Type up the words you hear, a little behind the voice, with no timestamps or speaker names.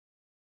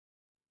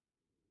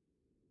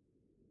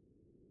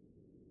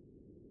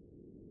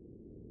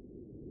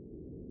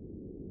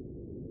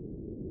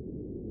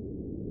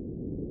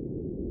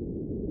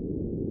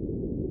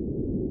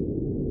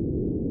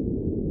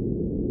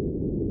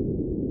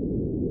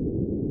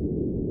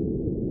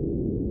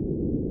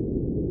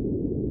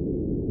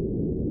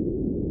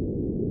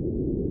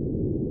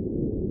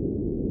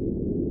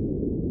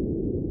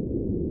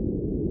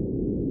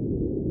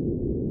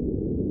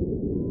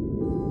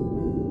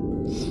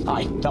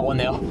Aye, that one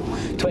there.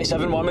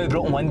 27 one with a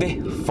broken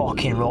window.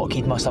 Fucking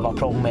Rockhead must have a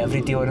problem with every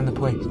dealer in the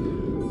place.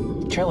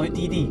 Chill out,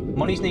 DD.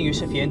 Money's no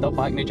use if you end up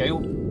back in the jail.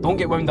 Don't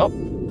get wound up.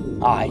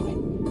 Aye,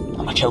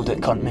 I'm a chilled out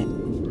cunt, mate.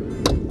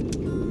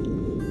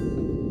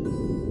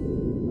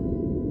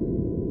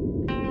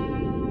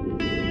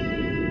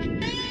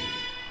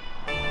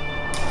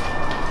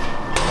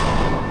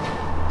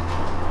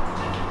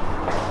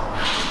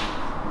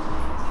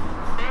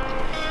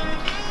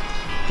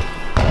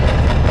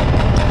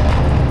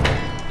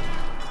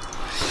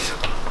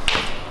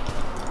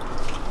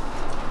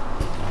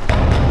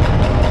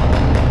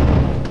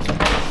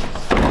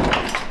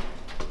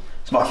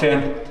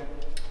 McFadyen.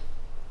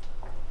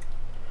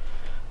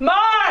 Marv!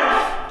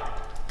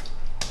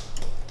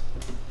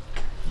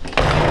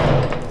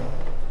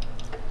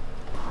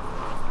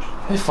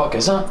 Who the fuck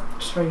is that?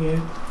 It's for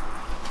you.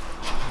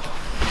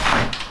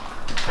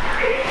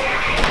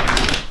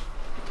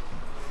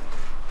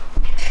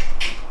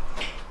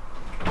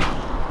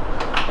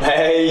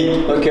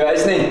 Hey, look who it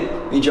is, mate.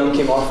 You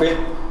junkie Murphy.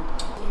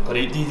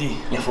 Alright,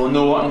 DD. Your phone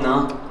no working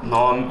now?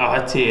 No, I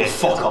had to...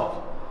 Fuck up.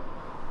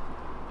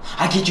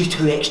 I give you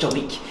 2 extra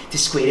week to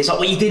square this up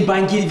like you did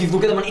Bangor if you've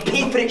not got the money to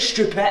pay for it,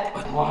 stupid.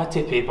 No, I had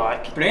to pay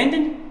back.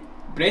 Brendan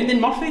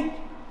Murphy?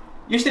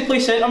 Used to play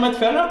centre mid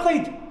for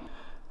Clyde.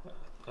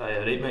 Aye,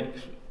 alright, mate.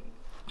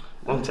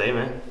 Long time,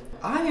 eh?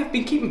 Aye, I've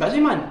been keeping busy,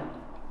 man.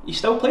 You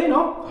still playing,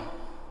 no?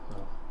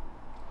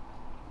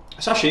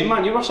 It's a shame,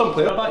 man. You were some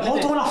player back then.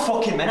 Hold on a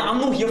fucking minute, I'm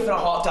not here for a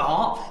heart to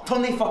heart.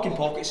 Turn the fucking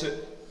pockets out.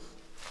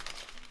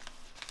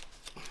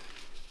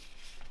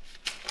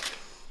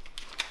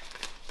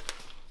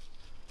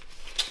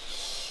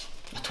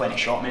 A 20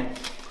 shot, mate.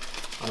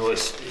 I know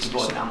it's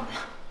What's that?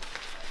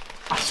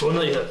 I saw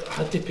that you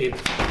had to pay.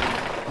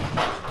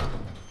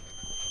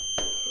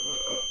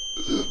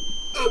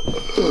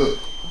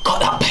 Got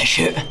that piss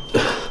out.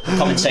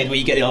 Come inside where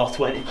you get the other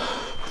 20.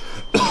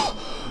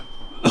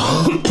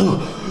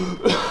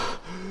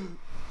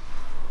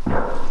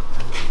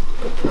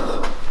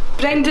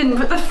 Brendan,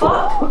 what the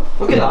fuck?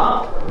 Look at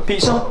that.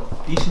 Pizza.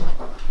 Decent.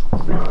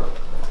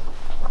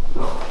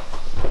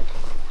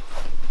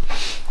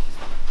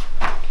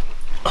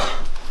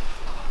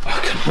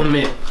 Come on,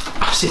 mate.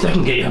 I said I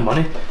can get you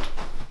money.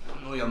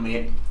 No, you're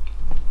mate.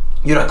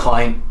 You're a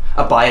client,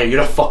 a buyer,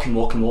 you're a fucking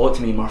walking wallet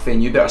to me, Murphy,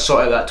 and you better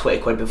sort out that 20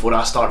 quid before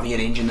I start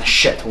rearranging this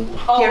shithole.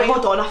 Oh, here,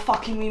 hold on a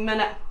fucking wee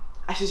minute.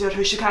 This is your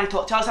house, you can't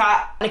talk to us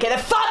at. And get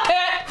the fuck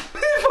out! Who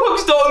the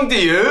fuck's talking to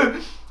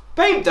you?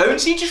 Pipe down,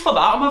 see, just for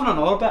that I'm having an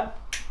orbit.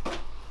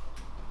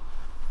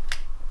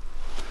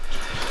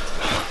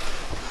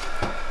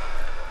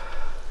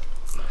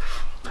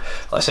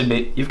 Listen,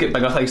 mate, you've got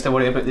bigger things to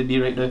worry about than me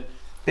right now.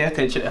 Pay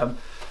attention to him.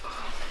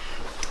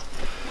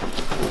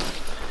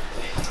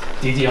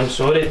 DD, I'm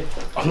sorry.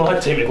 I've not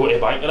had time to go to the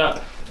bank with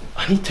that.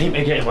 I need time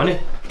to get the money.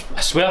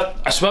 I swear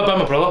by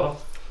my brother. What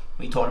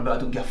are you talking about? I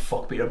don't give a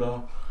fuck about your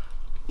brother.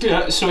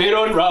 Yeah, swear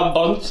on Rab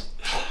Buns.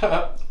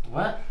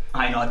 What?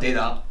 I know, I do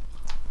that.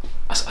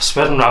 I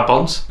swear on Rab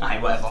Buns. Aye,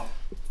 whatever.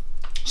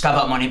 Just have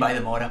that money by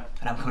the morning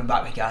and I'm coming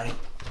back with Gary.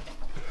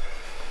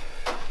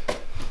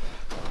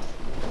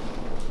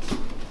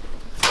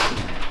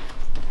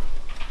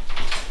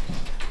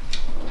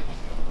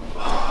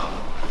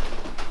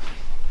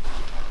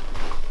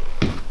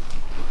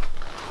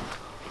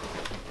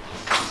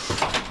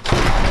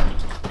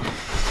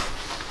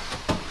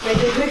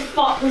 Who the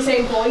fuck was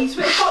them boys?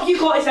 What the fuck you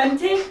got us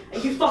into? Are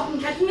you fucking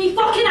kidding me?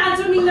 Fucking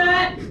answer me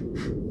now!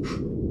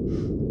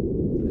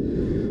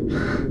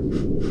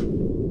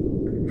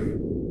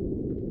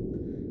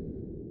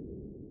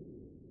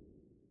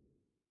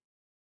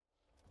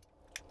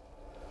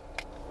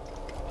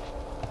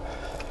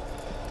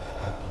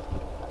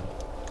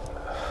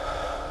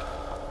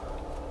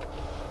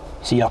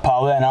 See your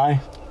pal then,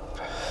 aye?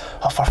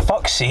 Oh, for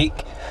fuck's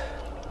sake.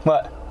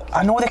 What?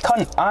 I know the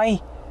cunt,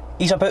 aye.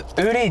 He's about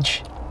our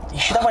age. You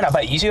should have went a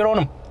bit easier on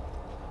him.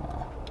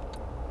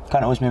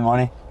 Can't owes me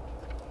money.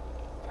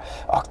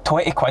 Oh,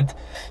 20 quid.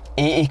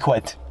 80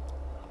 quid.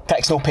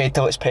 Tax no paid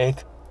till it's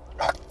paid.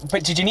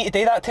 But did you need to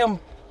do that to him?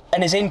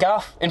 In his own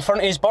gaff? In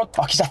front of his bird?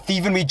 Oh, he's a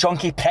thieving wee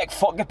junkie prick.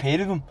 Fuck the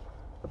pair of them.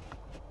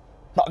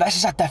 No, this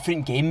is a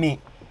different game, mate.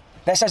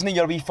 This isn't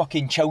your wee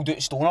fucking chilled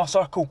out stoner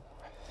circle.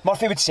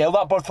 Murphy would sell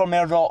that bird for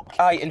mere rock.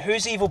 Aye, and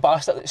who's the evil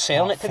bastard that's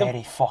selling it to them?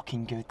 Very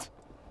fucking good.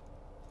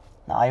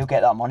 Nah, you'll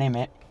get that money,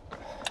 mate.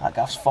 That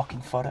gaff's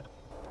fucking for it.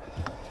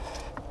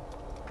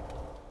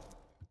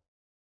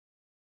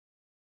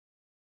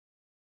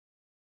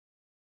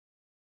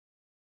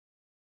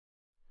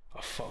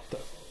 I fucked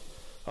it.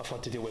 I've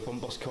had to deal with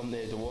bumpers coming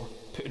to the door,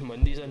 putting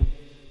windies in,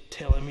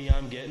 telling me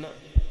I'm getting it.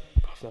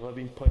 I've never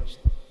been punched.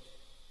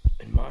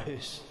 In my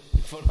house,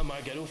 in front of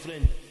my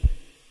girlfriend.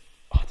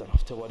 I don't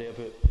have to worry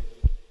about.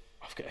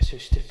 I've got his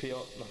house to pay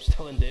up and I'm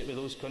still in debt with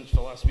those cunts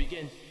for last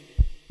weekend.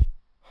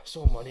 That's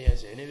all money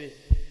is anyway.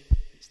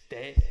 It's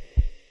debt.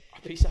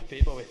 A piece of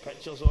paper with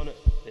pictures on it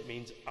that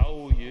means I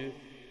owe you,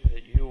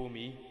 that you owe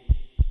me.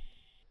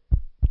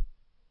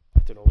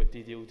 I don't know what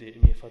DD will do to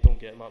me if I don't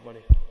get that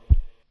money.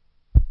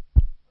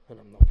 And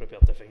I'm not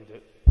prepared to find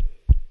out.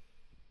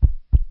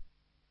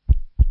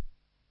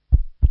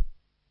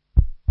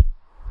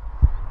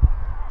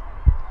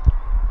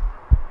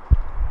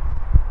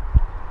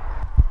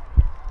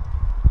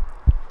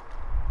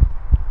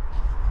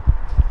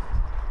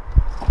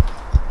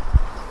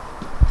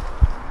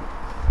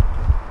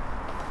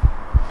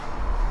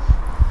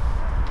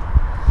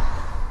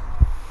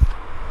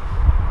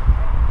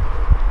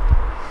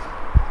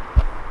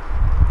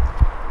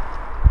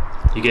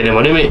 You get any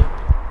money, mate?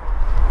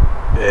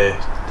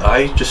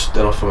 Aye, just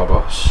enough for my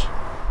bus.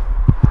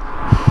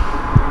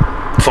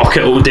 Fuck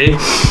it all day.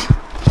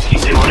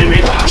 Excuse me, money,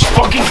 mate. Just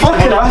fucking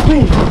Fucking off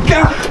me!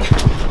 Get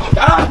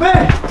off me!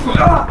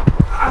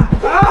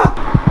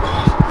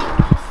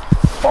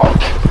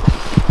 Fuck!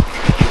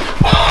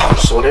 I'm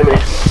sorry,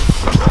 mate.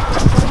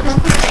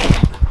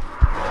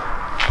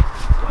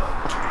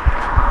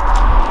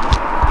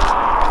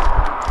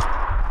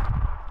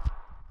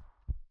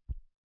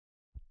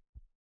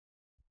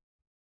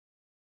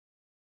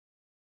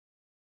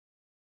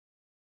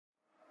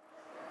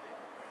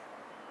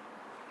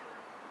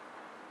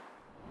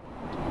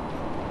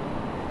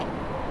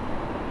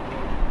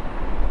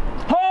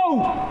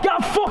 Get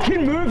a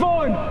fucking move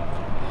on!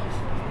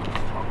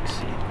 fuck's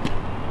sake.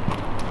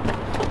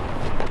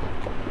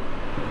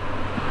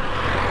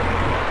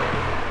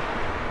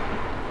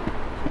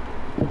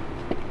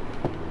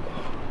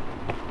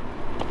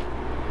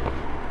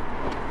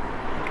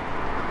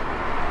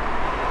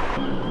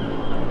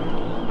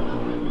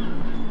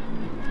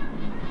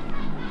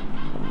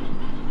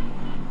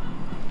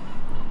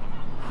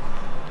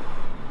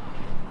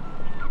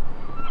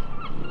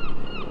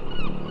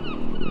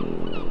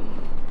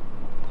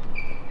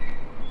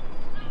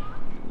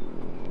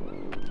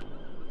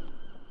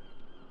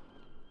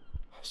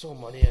 That's all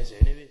money is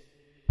anyway.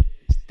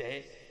 It's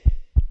debt.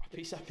 A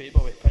piece of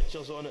paper with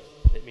pictures on it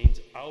that means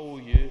I owe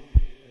you,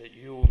 that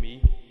you owe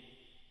me.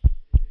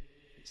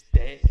 It's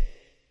debt.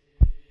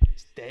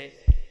 It's debt.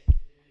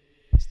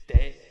 It's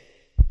debt.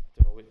 I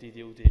don't know what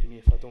DD will do to me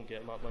if I don't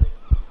get my money.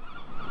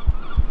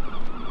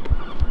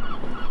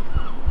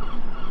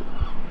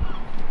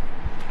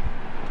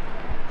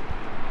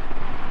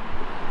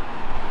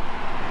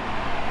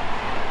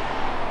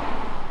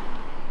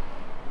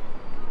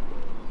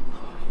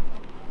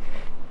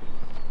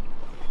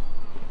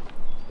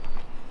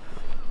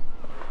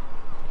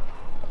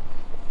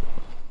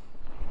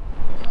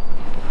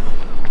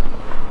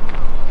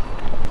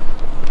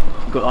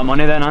 Got that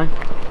money then, aye?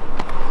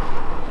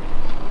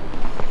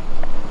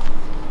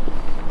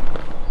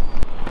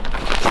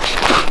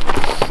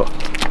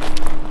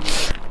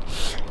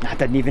 I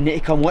didn't even need to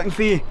come looking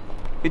for you.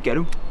 Good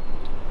girl.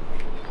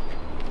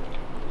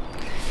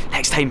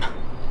 Next time,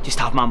 just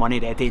have my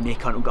money ready and they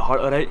can't get hurt,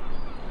 alright?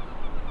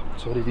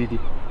 Sorry, DD.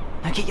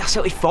 Now get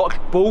yourself to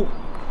fuck, bolt.